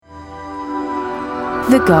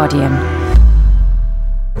The Guardian.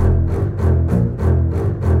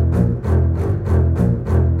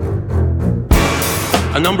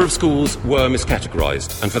 A number of schools were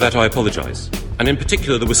miscategorised, and for that I apologise. And in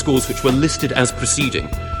particular, there were schools which were listed as proceeding,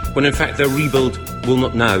 when in fact their rebuild will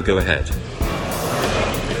not now go ahead.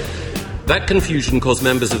 That confusion caused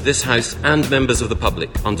members of this House and members of the public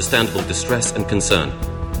understandable distress and concern.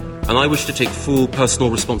 And I wish to take full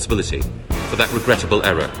personal responsibility for that regrettable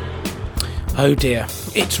error. Oh dear,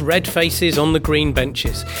 it's red faces on the green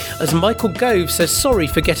benches. As Michael Gove says sorry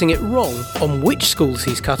for getting it wrong on which schools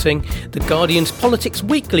he's cutting, The Guardian's Politics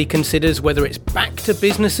Weekly considers whether it's back to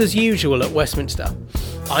business as usual at Westminster.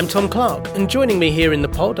 I'm Tom Clark, and joining me here in the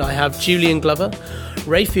pod I have Julian Glover,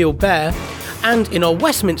 Rafael Behr, and in our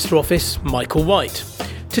Westminster office, Michael White.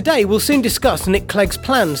 Today we'll soon discuss Nick Clegg's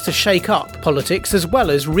plans to shake up politics as well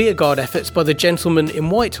as rearguard efforts by the gentleman in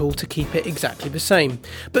Whitehall to keep it exactly the same.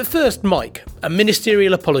 But first, Mike, a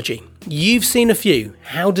ministerial apology. You've seen a few.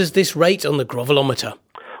 How does this rate on the grovelometer?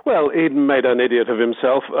 Well, he made an idiot of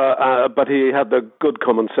himself, but he had the good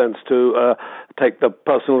common sense to take the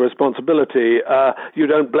personal responsibility. You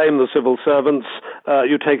don't blame the civil servants.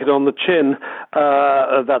 You take it on the chin.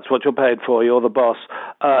 That's what you're paid for. You're the boss.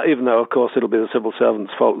 Even though, of course, it'll be the civil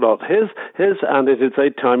servants' fault, not his. And it is a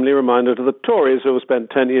timely reminder to the Tories who have spent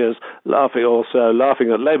 10 years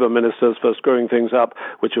laughing at Labour ministers for screwing things up,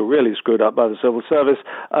 which are really screwed up by the civil service,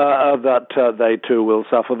 that they too will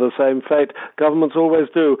suffer the same fate. Governments always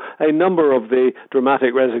do. A number of the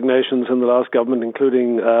dramatic resignations in the last government,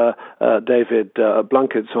 including David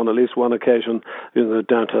Blunkett's on at least one occasion,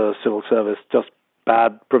 down to civil service, just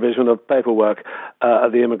bad provision of paperwork.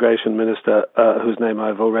 The immigration minister, whose name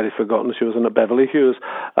I've already forgotten, she was in Beverly Hughes,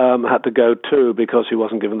 had to go too because she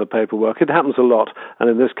wasn't given the paperwork. It happens a lot, and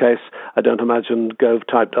in this case, I don't imagine Gove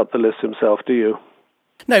typed up the list himself, do you?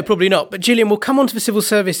 No, probably not. But Julian, we'll come on to the civil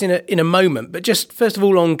service in a moment. But just first of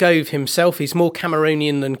all on Gove himself, he's more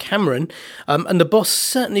Cameronian than Cameron. And the boss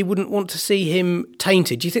certainly wouldn't want to see him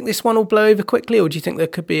tainted. Do you think this one will blow over quickly, or do you think there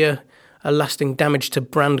could be a lasting damage to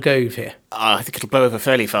brand Gove here? I think it'll blow over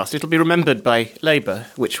fairly fast. It'll be remembered by Labour,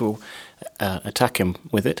 which will attack him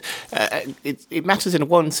with it. It matters in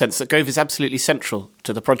one sense that Gove is absolutely central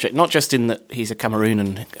to the project, not just in that he's a Cameroon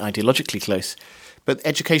and ideologically close, but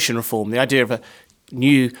education reform, the idea of a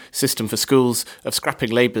new system for schools, of scrapping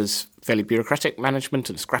Labour's fairly bureaucratic management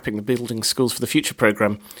and scrapping the Building Schools for the Future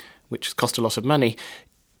programme, which cost a lot of money,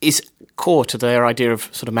 is core to their idea of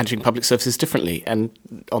sort of managing public services differently. And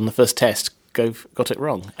on the first test, Gove got it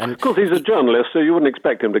wrong. And of course, he's a journalist, so you wouldn't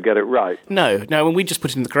expect him to get it right. No, and we just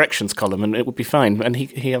put it in the corrections column and it would be fine. And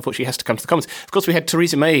he unfortunately has to come to the Commons. Of course, we had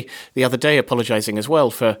Theresa May the other day apologising as well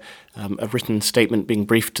for a written statement being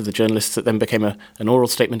briefed to the journalists that then became an oral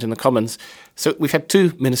statement in the Commons. So we've had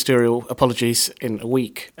two ministerial apologies in a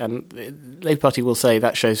week. And the Labour Party will say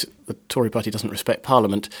that shows the Tory party doesn't respect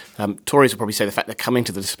Parliament. Tories will probably say the fact they're coming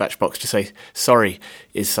to the dispatch box to say sorry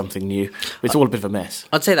is something new. It's all a bit of a mess.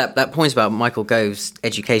 I'd say that point about Michael Gove's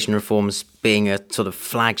education reforms being a sort of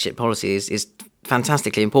flagship policy is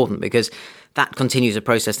fantastically important, because that continues a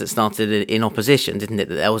process that started in opposition, didn't it?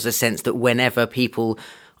 That there was a sense that whenever people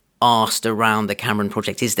asked around the Cameron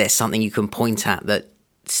project, is there something you can point at that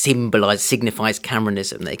signifies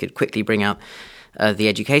Cameronism, they could quickly bring out the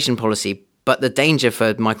education policy. But the danger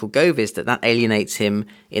for Michael Gove is that alienates him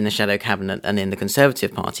in the shadow cabinet and in the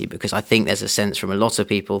Conservative Party, because I think there's a sense from a lot of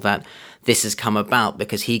people that this has come about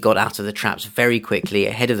because he got out of the traps very quickly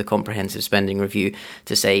ahead of the comprehensive spending review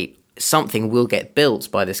to say something will get built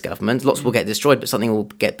by this government. Lots will get destroyed, but something will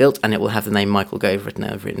get built, and it will have the name Michael Gove written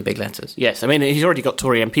over it in big letters. Yes, I mean, he's already got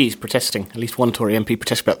Tory MPs protesting, at least one Tory MP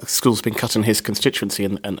protesting about the schools being cut in his constituency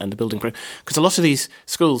and the building program. Because a lot of these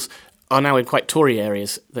schools are now in quite Tory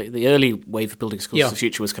areas. The early wave of building schools of the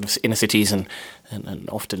future was kind of inner cities and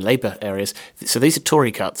often Labour areas. So these are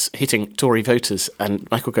Tory cuts hitting Tory voters, and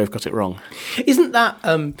Michael Gove got it wrong. Isn't that,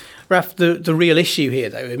 Raf, the real issue here,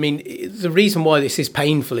 though? I mean, the reason why this is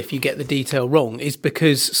painful if you get the detail wrong is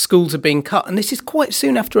because schools are being cut, and this is quite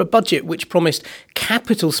soon after a budget which promised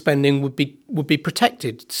capital spending would be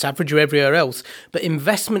protected, Savage or everywhere else, but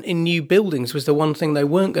investment in new buildings was the one thing they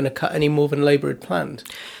weren't going to cut any more than Labour had planned.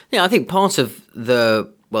 Yeah, I think part of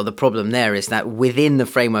the problem there is that within the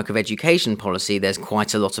framework of education policy, there's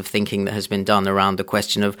quite a lot of thinking that has been done around the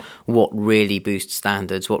question of what really boosts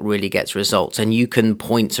standards, what really gets results. And you can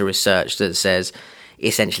point to research that says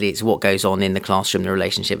essentially it's what goes on in the classroom, the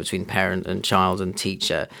relationship between parent and child and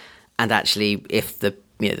teacher. And actually, if the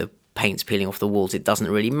paint's peeling off the walls, it doesn't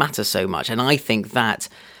really matter so much. And I think that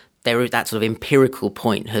that sort of empirical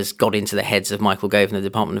point has got into the heads of Michael Gove and the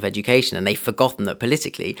Department of Education, and they've forgotten that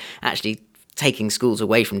politically, actually, taking schools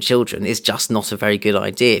away from children is just not a very good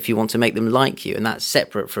idea if you want to make them like you. And that's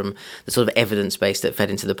separate from the sort of evidence base that fed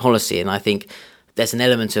into the policy. And I think there's an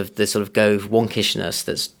element of the sort of Gove wonkishness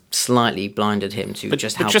that's slightly blinded him to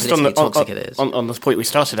just how politically toxic it is. On the point we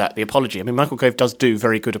started at, the apology. I mean, Michael Gove does do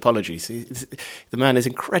very good apologies. The man is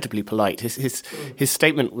incredibly polite. His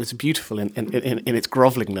statement was beautiful in its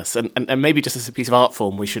grovellingness, and maybe just as a piece of art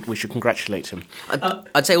form, we should congratulate him.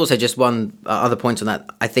 I'd say also just one other point on that.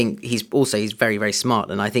 I think he's very, very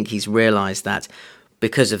smart, and I think he's realised that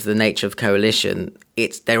because of the nature of coalition,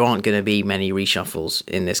 there aren't going to be many reshuffles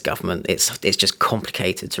in this government. It's just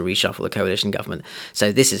complicated to reshuffle a coalition government.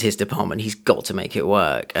 So this is his department. He's got to make it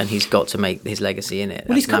work, and he's got to make his legacy in it.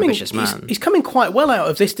 Well, he's coming quite well out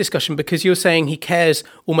of this discussion, because you're saying he cares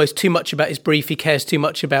almost too much about his brief. He cares too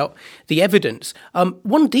much about the evidence.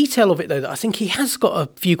 One detail of it, though, that I think he has got a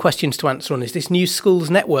few questions to answer on is this new schools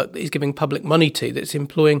network that he's giving public money to, that's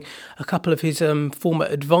employing a couple of his former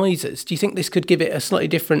advisors. Do you think this could give it a slightly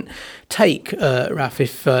different take, Raf,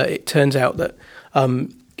 if it turns out that,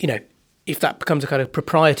 if that becomes a kind of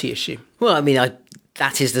propriety issue? Well, I mean,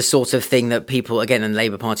 that is the sort of thing that people, again, in the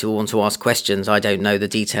Labour Party will want to ask questions. I don't know the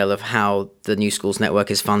detail of how the New Schools Network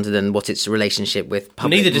is funded and what its relationship with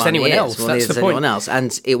public money is. Neither does anyone else. That's the point.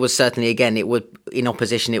 And it was certainly, again, in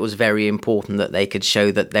opposition, it was very important that they could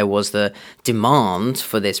show that there was the demand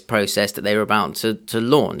for this process that they were about to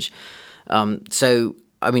launch. So,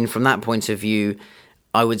 I mean, from that point of view,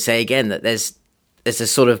 I would say again that there's a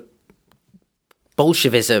sort of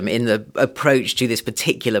Bolshevism in the approach to this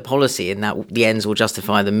particular policy, in that the ends will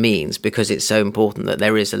justify the means, because it's so important that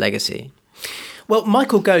there is a legacy. Well,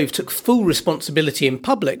 Michael Gove took full responsibility in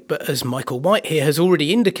public, but as Michael White here has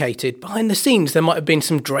already indicated, behind the scenes there might have been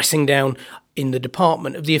some dressing down in the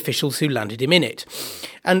department of the officials who landed him in it.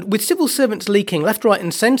 And with civil servants leaking left, right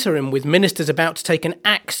and centre, and with ministers about to take an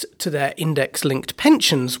axe to their index-linked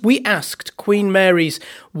pensions, we asked Queen Mary's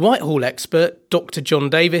Whitehall expert, Dr. John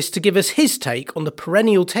Davis, to give us his take on the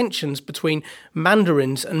perennial tensions between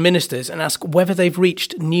mandarins and ministers and ask whether they've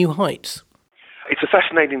reached new heights. It's a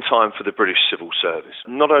fascinating time for the British civil service.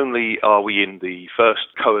 Not only are we in the first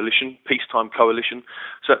coalition, peacetime coalition,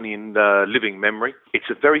 certainly in living memory, it's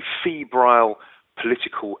a very febrile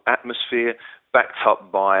political atmosphere backed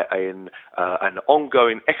up by an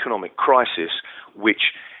ongoing economic crisis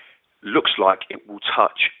which looks like it will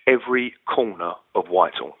touch every corner of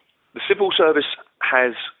Whitehall. The civil service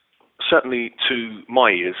has, certainly to my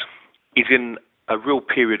ears, is in a real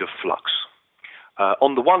period of flux.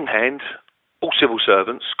 On the one hand, all civil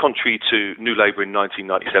servants, contrary to New Labour in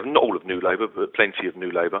 1997, not all of New Labour, but plenty of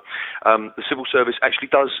New Labour, the civil service actually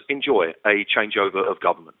does enjoy a changeover of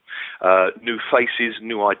government. New faces,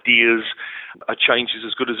 new ideas, a change is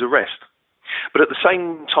as good as a rest. But at the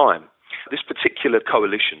same time, this particular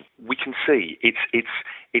coalition, we can see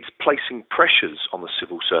it's placing pressures on the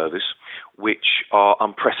civil service which are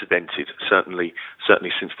unprecedented, certainly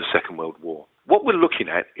since the Second World War. What we're looking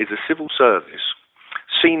at is a civil service,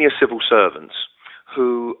 senior civil servants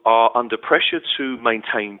who are under pressure to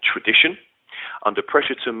maintain tradition, under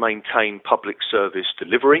pressure to maintain public service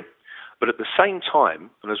delivery, but at the same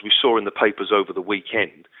time, and as we saw in the papers over the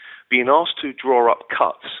weekend, being asked to draw up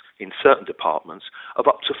cuts in certain departments of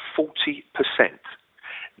up to 40%.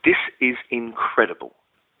 This is incredible.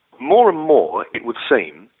 More and more, it would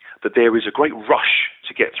seem that there is a great rush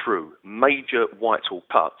to get through major Whitehall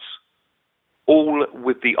cuts, all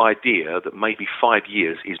with the idea that maybe 5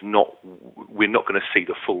 years we're not going to see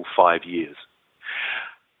the full 5 years.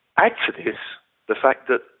 Add to this the fact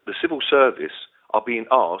that the civil service are being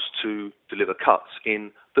asked to deliver cuts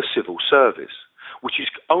in the civil service, which is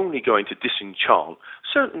only going to disenchant,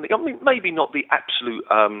 certainly, I mean, maybe not the absolute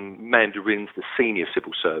mandarins, the senior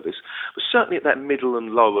civil service, but certainly at that middle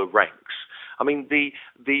and lower ranks. I mean,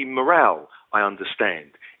 the morale, I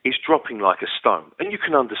understand, is dropping like a stone, and you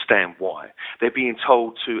can understand why. They're being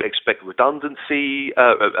told to expect redundancies,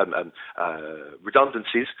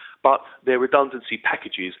 but their redundancy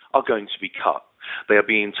packages are going to be cut. They are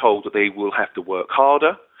being told that they will have to work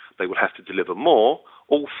harder, they will have to deliver more,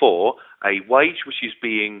 all for a wage which is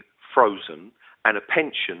being frozen and a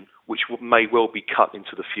pension which may well be cut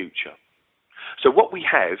into the future. So what we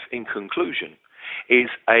have, in conclusion, is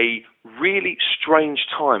a really strange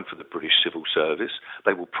time for the British civil service.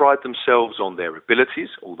 They will pride themselves on their abilities,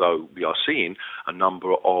 although we are seeing a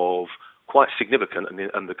number of quite significant,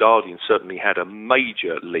 and the Guardian certainly had a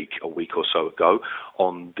major leak a week or so ago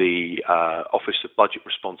on the Office of Budget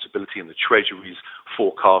Responsibility and the Treasury's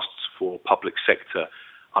forecasts for public sector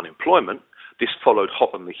unemployment. This followed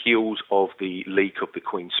hot on the heels of the leak of the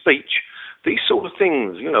Queen's speech, These sort of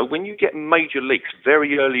things, when you get major leaks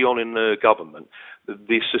very early on in the government,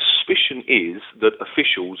 the suspicion is that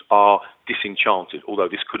officials are disenchanted, although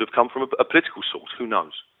this could have come from a political source, who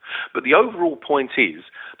knows. But the overall point is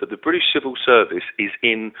that the British civil service is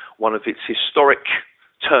in one of its historic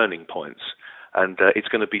turning points, and it's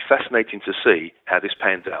going to be fascinating to see how this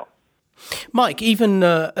pans out. Mike, even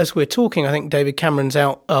as we're talking, I think David Cameron's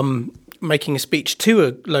out making a speech to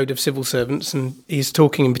a load of civil servants, and he's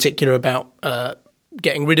talking in particular about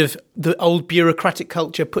getting rid of the old bureaucratic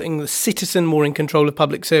culture, putting the citizen more in control of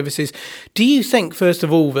public services. Do you think, first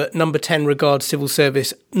of all, that Number 10 regards civil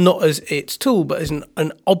service not as its tool, but as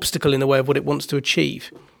an obstacle in the way of what it wants to achieve?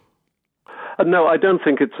 No, I don't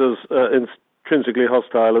think it's as intrinsically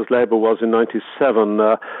hostile as Labour was in 97.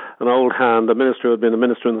 An old hand, a minister who had been a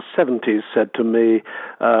minister in the 70s, said to me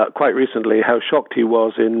quite recently how shocked he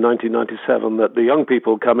was in 1997 that the young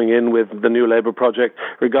people coming in with the new Labour project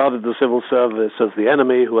regarded the civil service as the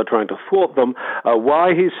enemy who are trying to thwart them.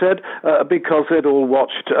 Why, he said? Because they'd all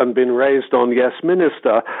watched and been raised on Yes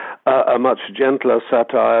Minister, a much gentler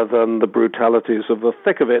satire than the brutalities of the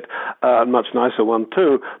thick of it, a much nicer one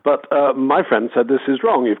too. But my friend said this is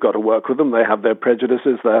wrong. You've got to work with them. They have their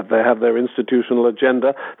prejudices. They have their institutional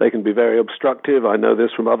agenda. They can be very obstructive. I know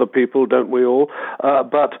this from other people, don't we all?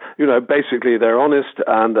 But, basically they're honest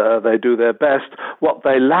and they do their best. What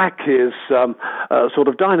they lack is sort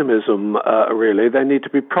of dynamism, really. They need to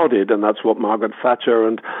be prodded, and that's what Margaret Thatcher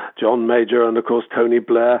and John Major and, of course, Tony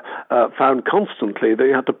Blair found constantly, that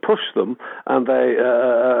you had to push them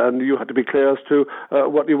and you had to be clear as to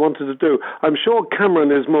what you wanted to do. I'm sure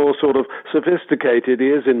Cameron is more sort of sophisticated. He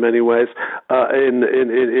is in many ways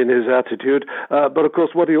in his attitude. But, of course,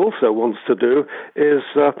 what he also wants to do is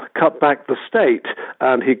cut back the state.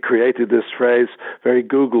 And he created this phrase, very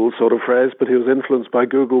Google sort of phrase, but he was influenced by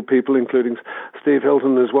Google people, including Steve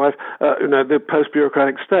Hilton and his wife, the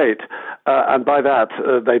post-bureaucratic state. And by that,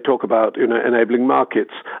 they talk about, enabling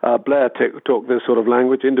markets. Blair talked this sort of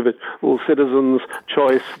language, individual citizens,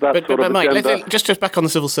 choice, that sort of Mike, agenda. just back on the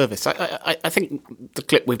civil service, I think the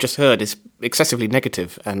clip we've just heard is excessively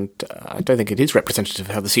negative, and I don't think it is representative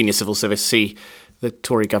of how the senior civil service see the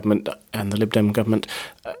Tory government and the Lib Dem government.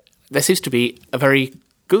 There seems to be a very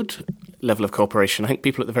good level of cooperation. I think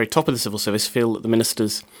people at the very top of the civil service feel that the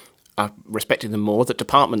ministers are respecting them more, that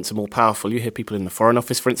departments are more powerful. You hear people in the Foreign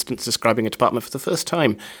Office, for instance, describing a department for the first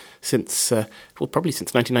time since, probably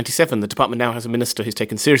since 1997. The department now has a minister who's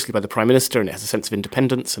taken seriously by the Prime Minister, and it has a sense of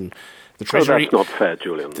independence. And the Treasury... Oh, that's not fair,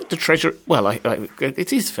 Julian. The Treasury... Well,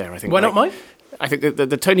 it is fair, I think. Why not, Mike? I think that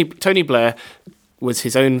the Tony Blair was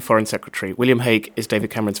his own Foreign Secretary. William Hague is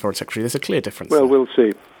David Cameron's Foreign Secretary. There's a clear difference. Well, there. we'll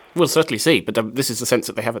see. We'll certainly see, but this is the sense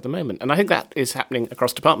that they have at the moment. And I think that is happening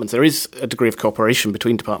across departments. There is a degree of cooperation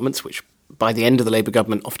between departments, which by the end of the Labour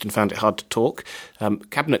government often found it hard to talk.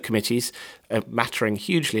 Cabinet committees are mattering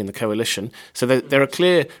hugely in the coalition. So there are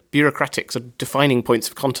clear bureaucratic sort of defining points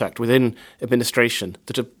of contact within administration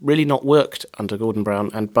that have really not worked under Gordon Brown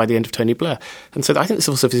and by the end of Tony Blair. And so I think the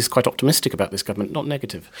civil service is quite optimistic about this government, not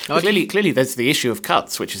negative. Clearly there's the issue of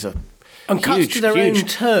cuts, which is and cuts to their own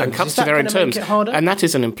terms. And cuts to their own terms. Make it harder? And that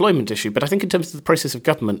is an employment issue. But I think in terms of the process of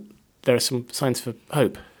government, there are some signs for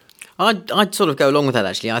hope. I'd sort of go along with that,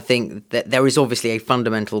 actually. I think that there is obviously a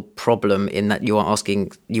fundamental problem in that you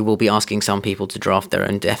will be asking some people to draft their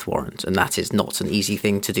own death warrant, and that is not an easy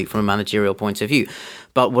thing to do from a managerial point of view.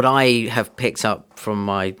 But what I have picked up from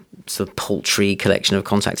my sort of paltry collection of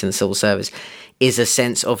contacts in the civil service is a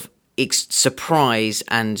sense of surprise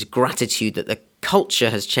and gratitude that the culture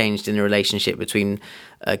has changed in the relationship between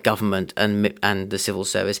government and the civil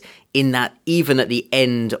service, in that even at the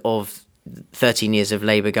end of 13 years of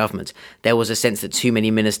Labour government, there was a sense that too many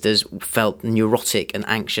ministers felt neurotic and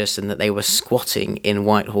anxious, and that they were squatting in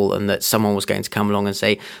Whitehall, and that someone was going to come along and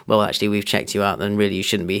say, well, actually, we've checked you out and really you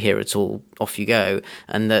shouldn't be here at all, off you go.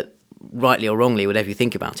 And that, rightly or wrongly, whatever you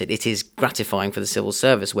think about it, it is gratifying for the civil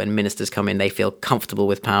service when ministers come in, they feel comfortable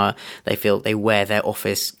with power, they feel they wear their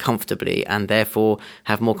office comfortably and therefore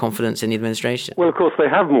have more confidence in the administration. Well, of course, they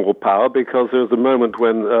have more power because there's a moment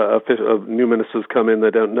when new ministers come in, they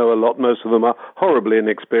don't know a lot. Most of them are horribly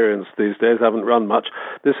inexperienced these days, haven't run much.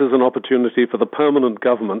 This is an opportunity for the permanent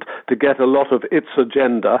government to get a lot of its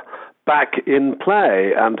agenda back in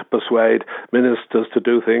play and to persuade ministers to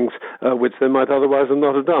do things which they might otherwise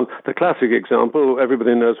not have done. The classic example,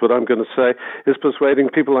 everybody knows what I'm going to say, is persuading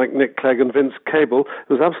people like Nick Clegg and Vince Cable.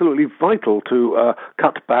 It was absolutely vital to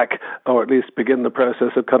cut back, or at least begin the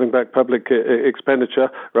process of cutting back public expenditure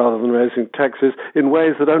rather than raising taxes in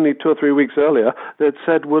ways that only 2 or 3 weeks earlier they'd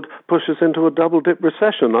said would push us into a double-dip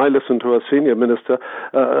recession. I listened to a senior minister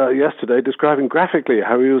yesterday describing graphically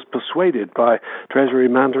how he was persuaded by Treasury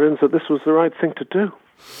mandarins that this was the right thing to do.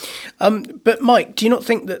 But Mike, do you not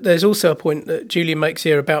think that there's also a point that Julian makes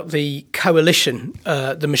here about the coalition,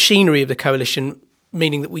 the machinery of the coalition,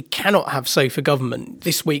 meaning that we cannot have sofa government?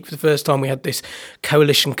 This week, for the first time, we had this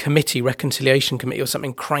coalition committee, reconciliation committee or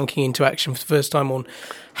something, cranking into action for the first time on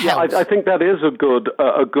health. Yeah, I think that is a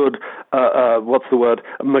good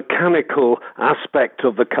mechanical aspect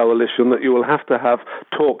of the coalition, that you will have to have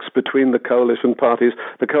talks between the coalition parties.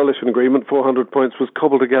 The coalition agreement, 400 points, was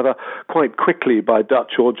cobbled together quite quickly by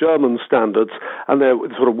Dutch or German standards, and they're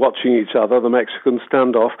sort of watching each other, the Mexican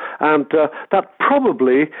standoff, and that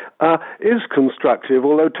probably is constructive,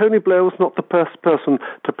 although Tony Blair was not the first person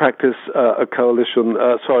to practice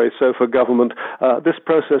sofa government. This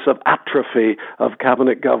process of atrophy of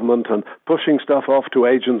cabinet government and pushing stuff off to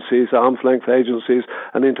agencies, arm's-length agencies,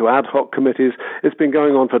 and into ad hoc committees, it's been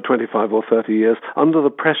going on for 25 or 30 years under the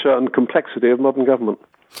pressure and complexity of modern government.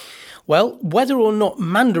 Well, whether or not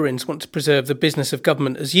mandarins want to preserve the business of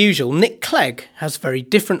government as usual, Nick Clegg has very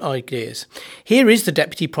different ideas. Here is the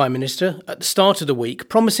Deputy Prime Minister at the start of the week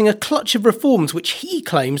promising a clutch of reforms which he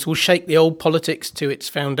claims will shake the old politics to its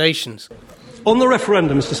foundations. On the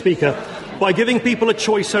referendum, Mr. Speaker, by giving people a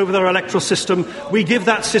choice over their electoral system, we give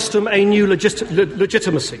that system a new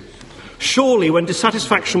legitimacy. Surely, when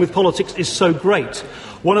dissatisfaction with politics is so great,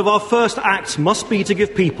 one of our first acts must be to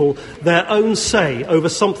give people their own say over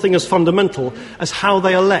something as fundamental as how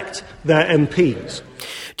they elect their MPs.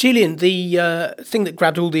 Julian, the thing that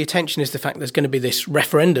grabbed all the attention is the fact there's going to be this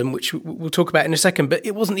referendum, which we'll talk about in a second, but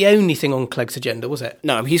it wasn't the only thing on Clegg's agenda, was it?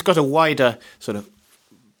 No, he's got a wider sort of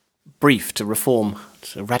brief to reform,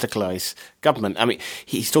 to radicalise government. I mean,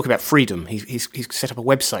 he's talking about freedom. He's set up a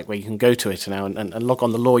website where you can go to it now and log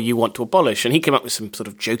on the law you want to abolish. And he came up with some sort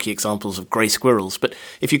of jokey examples of grey squirrels. But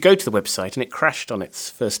if you go to the website, and it crashed on its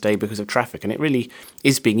first day because of traffic, and it really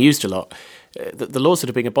is being used a lot, the laws that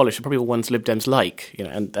are being abolished are probably all ones Lib Dems like,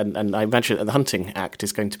 and I imagine that the Hunting Act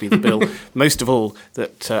is going to be the bill, most of all,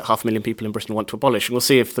 that 500,000 people in Britain want to abolish. And we'll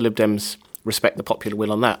see if the Lib Dems respect the popular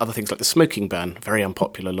will on that. Other things like the smoking ban, very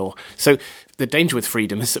unpopular law. So the danger with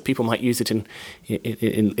freedom is that people might use it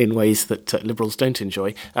in ways that Liberals don't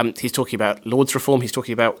enjoy. He's talking about Lords reform. He's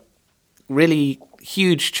talking about really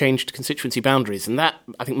huge change to constituency boundaries. And that,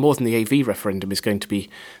 I think, more than the AV referendum, is going to be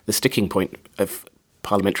the sticking point of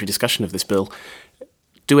parliamentary discussion of this bill.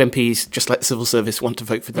 Do MPs, just like the civil service, want to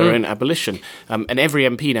vote for their own abolition? And every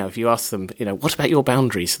MP now, if you ask them, what about your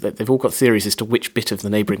boundaries? They've all got theories as to which bit of the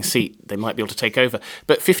neighbouring seat they might be able to take over.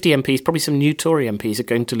 But 50 MPs, probably some new Tory MPs, are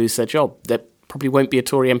going to lose their job. There probably won't be a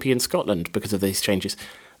Tory MP in Scotland because of these changes.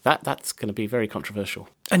 That's going to be very controversial.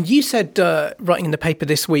 And you said, writing in the paper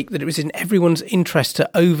this week, that it was in everyone's interest to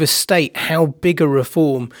overstate how big a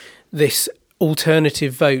reform this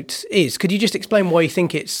alternative vote is. Could you just explain why you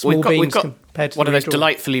think it's small beans compared to one of those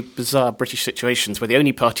delightfully bizarre British situations where the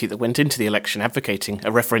only party that went into the election advocating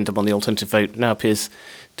a referendum on the alternative vote now appears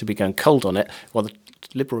to be going cold on it, while the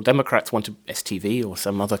Liberal Democrats wanted STV or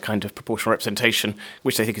some other kind of proportional representation,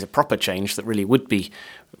 which they think is a proper change that really would be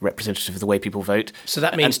representative of the way people vote. So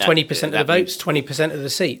that means 20% of the votes, 20% of the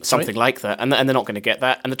seats, something like that. And they're not going to get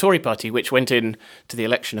that. And the Tory party, which went in to the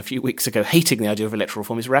election a few weeks ago hating the idea of electoral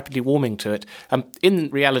reform, is rapidly warming to it. In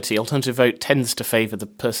reality, alternative vote tends to favour the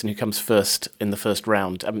person who comes first in the first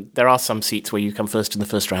round. There are some seats where you come first in the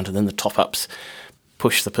first round and then the top-ups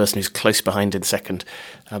push the person who's close behind in second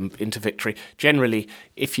into victory. Generally,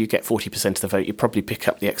 if you get 40% of the vote, you probably pick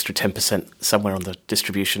up the extra 10% somewhere on the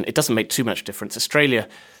distribution. It doesn't make too much difference. Australia,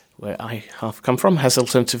 where I half come from, has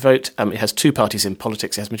alternative vote. It has two parties in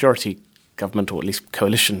politics. It has majority government, or at least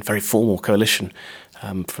coalition, very formal coalition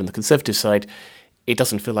from the Conservative side. It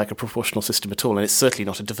doesn't feel like a proportional system at all, and it's certainly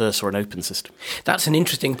not a diverse or an open system. That's an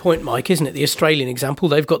interesting point, Mike, isn't it? The Australian example,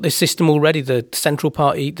 they've got this system already. The centre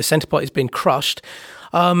party has been crushed.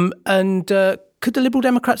 Could the Liberal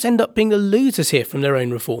Democrats end up being the losers here from their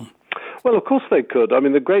own reform? Well, of course they could. I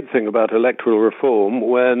mean, the great thing about electoral reform,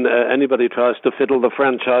 when anybody tries to fiddle the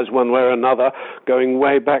franchise one way or another, going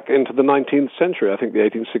way back into the 19th century, I think the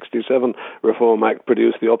 1867 Reform Act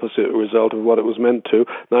produced the opposite result of what it was meant to.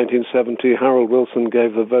 1970, Harold Wilson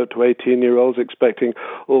gave the vote to 18-year-olds, expecting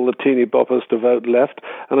all the teeny boppers to vote left,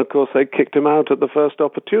 and of course they kicked him out at the first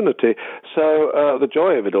opportunity. So the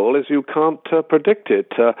joy of it all is you can't predict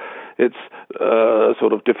it. It's a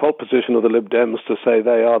sort of default position of the Lib Dems to say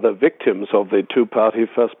they are the victims of the two-party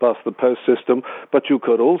first-past-the-post system, but you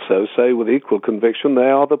could also say with equal conviction they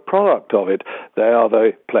are the product of it. They are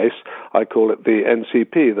the place, I call it the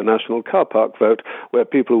NCP, the National Car Park vote, where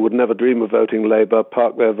people who would never dream of voting Labour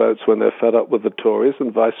park their votes when they're fed up with the Tories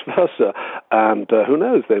and vice versa. And who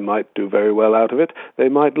knows, they might do very well out of it. They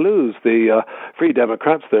might lose. The Free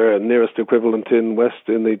Democrats, their nearest equivalent in West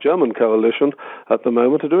in the German coalition at the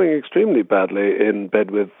moment, are doing extremely badly in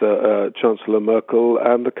bed with Chancellor Merkel,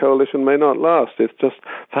 and the coalition may not last. It's just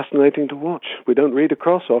fascinating to watch. We don't read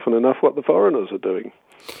across often enough what the foreigners are doing.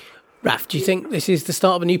 Raf, do you think this is the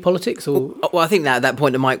start of a new politics? Or? Well, I think that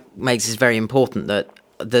point that Mike makes is very important, that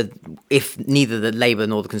if neither the Labour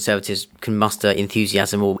nor the Conservatives can muster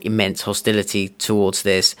enthusiasm or immense hostility towards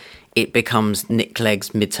this, it becomes Nick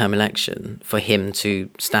Clegg's midterm election for him to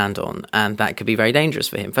stand on, and that could be very dangerous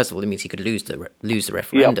for him. First of all, it means he could lose the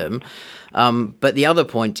referendum. Yep. But the other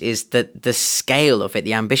point is that the scale of it,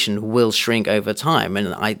 the ambition, will shrink over time.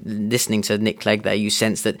 And listening to Nick Clegg there, you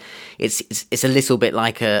sense that it's a little bit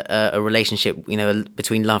like a relationship,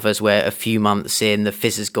 between lovers, where a few months in the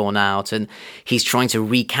fizz has gone out, and he's trying to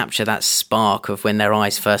recapture that spark of when their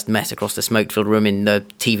eyes first met across the smoke-filled room in the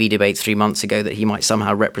TV debates 3 months ago, that he might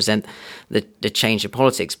somehow represent the change of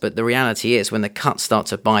politics. But the reality is, when the cuts start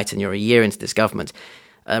to bite and you're a year into this government,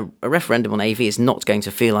 a referendum on AV is not going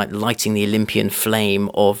to feel like lighting the Olympian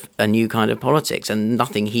flame of a new kind of politics, and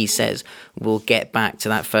nothing he says will get back to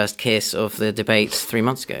that first kiss of the debates 3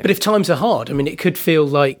 months ago. But if times are hard, I mean, it could feel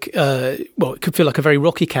like a very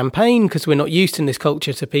rocky campaign, because we're not used in this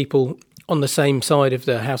culture to people on the same side of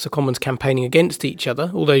the House of Commons campaigning against each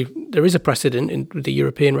other, although there is a precedent with the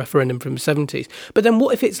European referendum from the 70s. But then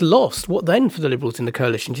what if it's lost? What then for the Liberals in the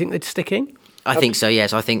coalition? Do you think they'd stick in? I think so,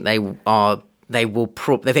 yes. I think I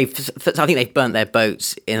think they've burnt their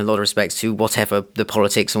boats in a lot of respects to whatever the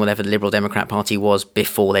politics and whatever the Liberal Democrat Party was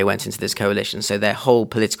before they went into this coalition. So their whole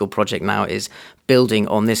political project now is building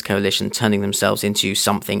on this coalition, turning themselves into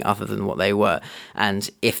something other than what they were. And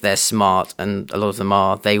if they're smart, and a lot of them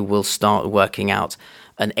are, they will start working out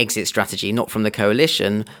an exit strategy, not from the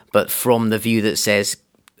coalition, but from the view that says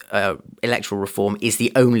electoral reform is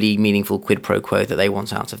the only meaningful quid pro quo that they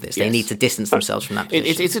want out of this. Yes. They need to distance themselves from that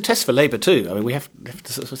position. It's a test for Labour too. I mean, we have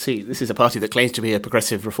to sort of see, this is a party that claims to be a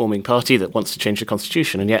progressive reforming party that wants to change the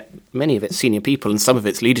constitution, and yet many of its senior people and some of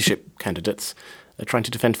its leadership candidates are trying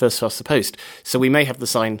to defend first past the post. So we may have the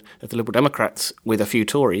sign of the Liberal Democrats with a few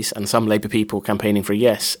Tories and some Labour people campaigning for a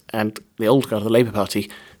yes, and the old guard of the Labour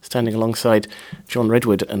Party standing alongside John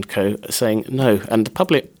Redwood and co saying no. And the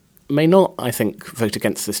public may not, I think, vote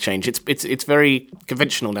against this change. It's very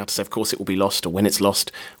conventional now to say, of course, it will be lost, or when it's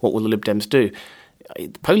lost, what will the Lib Dems do?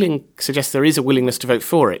 Polling suggests there is a willingness to vote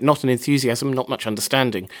for it, not an enthusiasm, not much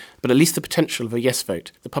understanding, but at least the potential of a yes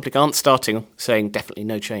vote. The public aren't starting saying definitely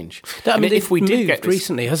no change. If we did get this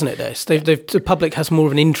recently, hasn't it? The public has more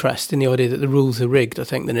of an interest in the idea that the rules are rigged, I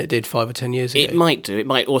think, than it did 5 or 10 years ago. It might do. It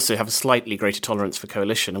might also have a slightly greater tolerance for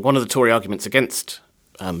coalition. And one of the Tory arguments against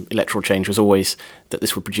electoral change was always that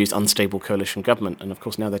this would produce unstable coalition government, and of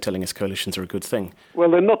course now they're telling us coalitions are a good thing.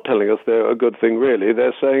 Well, they're not telling us they're a good thing, really.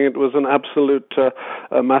 They're saying it was an absolute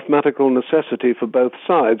mathematical necessity for both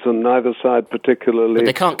sides, and neither side particularly. But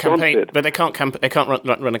they can't campaign. But they can't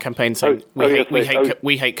run a campaign saying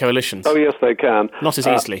we hate coalitions. Oh yes, they can. Not as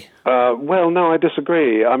easily. Well, no, I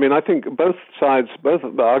disagree. I mean, I think both sides, both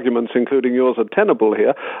of the arguments, including yours, are tenable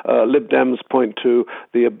here. Lib Dems point to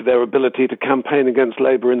their ability to campaign against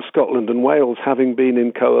Labour in Scotland and Wales, having been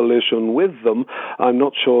in coalition with them. I'm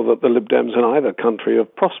not sure that the Lib Dems in either country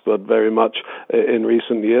have prospered very much in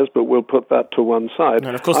recent years, but we'll put that to one side.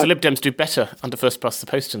 And of course, the Lib Dems do better under first past the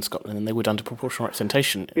post in Scotland than they would under proportional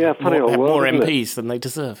representation. Yeah, funny old world, more MPs than they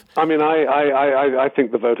deserve. I mean, I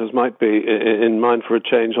think the voters might be in mind for a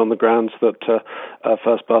change on the grounds that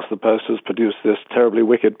first past the post has produced this terribly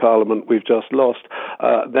wicked parliament we've just lost.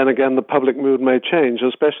 Then again, the public mood may change,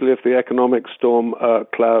 especially if the economic storm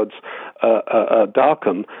clouds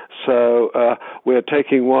darken. So we're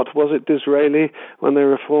taking what was it Disraeli when they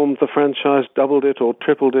reformed the franchise, doubled it or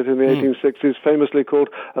tripled it in the 1860s, famously called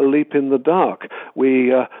a leap in the dark.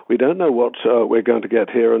 We don't know what we're going to get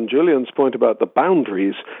here. And Julian's point about the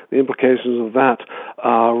boundaries, the implications of that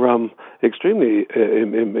are extremely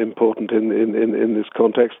important in this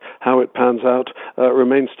context. How it pans out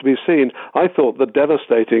remains to be seen. I thought the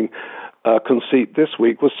devastating conceit this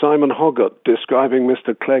week was Simon Hoggart describing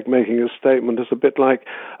Mr. Clegg making a statement as a bit like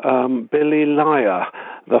Billy Liar,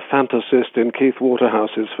 the fantasist in Keith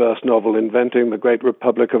Waterhouse's first novel, Inventing the Great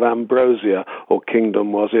Republic of Ambrosia, or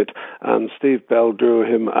Kingdom was it, and Steve Bell drew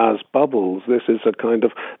him as Bubbles. This is a kind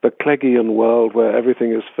of the Cleggian world where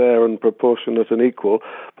everything is fair and proportionate and equal,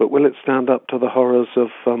 but will it stand up to the horrors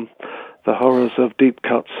of deep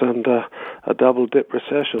cuts and a double-dip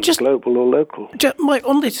recession, global or local? Mike,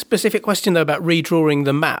 on this specific question, though, about redrawing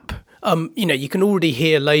the map, you can already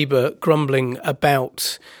hear Labour grumbling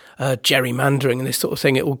about gerrymandering and this sort of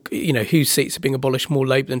thing. It will, whose seats are being abolished, more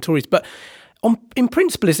Labour than Tories. But in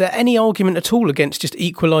principle, is there any argument at all against just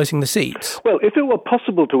equalising the seats? Well, if it were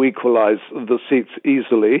possible to equalise the seats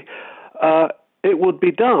easily, it would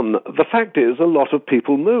be done. The fact is, a lot of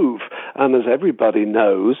people move, and as everybody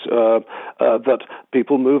knows, that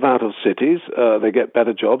people move out of cities, they get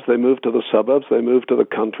better jobs, they move to the suburbs, they move to the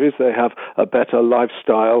countries, they have a better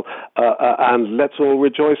lifestyle, and let's all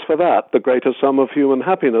rejoice for that, the greater sum of human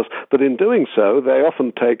happiness. But in doing so, they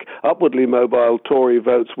often take upwardly mobile Tory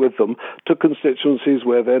votes with them to constituencies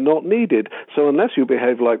where they're not needed. So unless you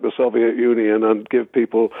behave like the Soviet Union and give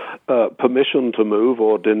people permission to move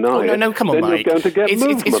or deny it, come on, Mike. Going to get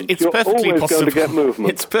movement. It's You're perfectly always possible. going to get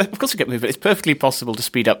movement. Of course, we get movement. It's perfectly possible to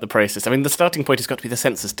speed up the process. I mean, the starting point has got to be the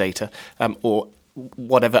census data, or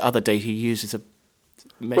whatever other data you use as a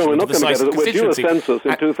measurement of the size of the constituency. We're due a census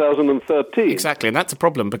in 2013. Exactly, and that's a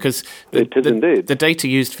problem because the data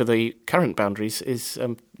used for the current boundaries is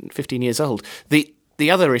 15 years old. The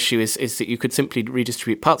other issue is that you could simply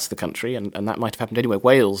redistribute parts of the country, and that might have happened anyway.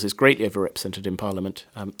 Wales is greatly overrepresented in Parliament,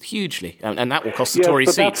 hugely, and that will cost the Tory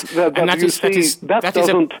seats. Once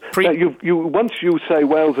you say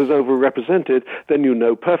Wales is overrepresented, then you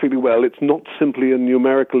know perfectly well it's not simply a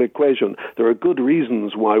numerical equation. There are good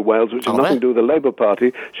reasons why Wales, which has nothing to do with the Labour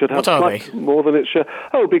Party, should have much more than it should.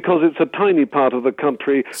 Oh, because it's a tiny part of the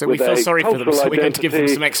country. So we feel sorry for them, so we're going to give them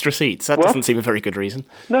some extra seats. That doesn't seem a very good reason.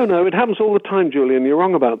 No, it happens all the time, Julian. You're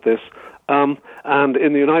wrong about this. And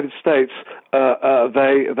in the United States,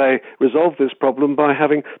 they resolve this problem by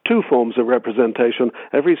having two forms of representation.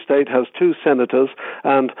 Every state has two senators,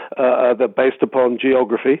 and they're based upon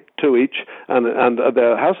geography, two each, and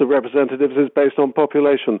the House of Representatives is based on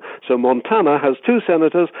population. So Montana has two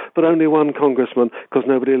senators, but only one congressman, because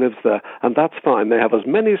nobody lives there. And that's fine. They have as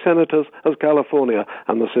many senators as California,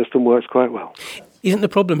 and the system works quite well. Isn't the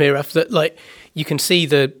problem here, Raf, that you can see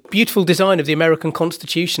the beautiful design of the American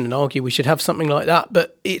Constitution and argue we should have something like that,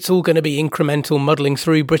 but it's all going to be incremental, muddling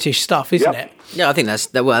through British stuff, isn't it? Yeah, I think that's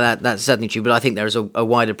certainly true, but I think there is a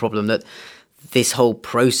wider problem that this whole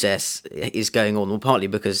process is going on, well, partly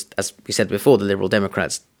because, as we said before, the Liberal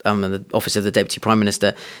Democrats and the Office of the Deputy Prime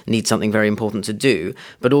Minister need something very important to do,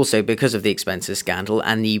 but also because of the expenses scandal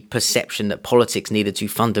and the perception that politics needed to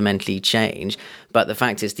fundamentally change. But the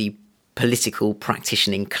fact is the political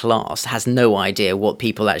practicing class has no idea what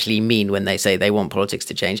people actually mean when they say they want politics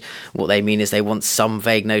to change. What they mean is they want some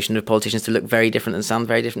vague notion of politicians to look very different and sound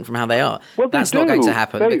very different from how they are. Well, that's not going to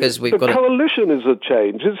happen because we've got coalition is a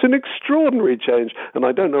change. It's an extraordinary change, and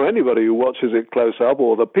I don't know anybody who watches it close up,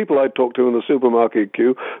 or the people I talk to in the supermarket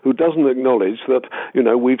queue, who doesn't acknowledge that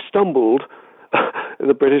we've stumbled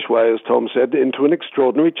the British way, as Tom said, into an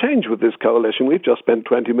extraordinary change with this coalition. We've just spent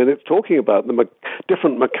 20 minutes talking about the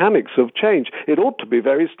different mechanics of change. It ought to be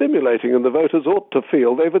very stimulating, and the voters ought to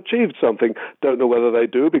feel they've achieved something. Don't know whether they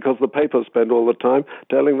do, because the papers spend all the time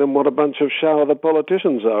telling them what a bunch of shower the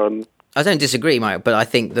politicians are. And I don't disagree, Mike, but I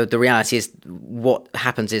think the reality is what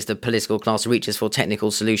happens is the political class reaches for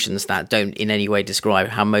technical solutions that don't in any way describe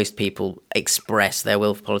how most people express their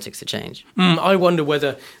will for politics to change. I wonder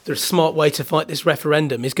whether the smart way to fight this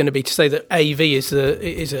referendum is going to be to say that AV is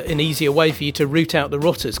an easier way for you to root out the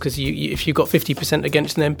rotters, because if you've got 50%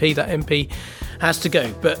 against an MP, that MP has to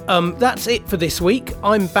go. But that's it for this week.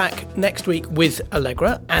 I'm back next week with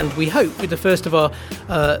Allegra, and we hope with the first of our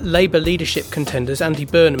Labour leadership contenders, Andy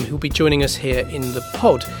Burnham, who'll be joining us here in the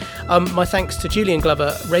pod. My thanks to Julian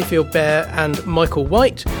Glover, Rafael Behr and Michael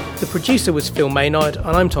White. The producer was Phil Maynard, and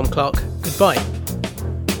I'm Tom Clark. Goodbye.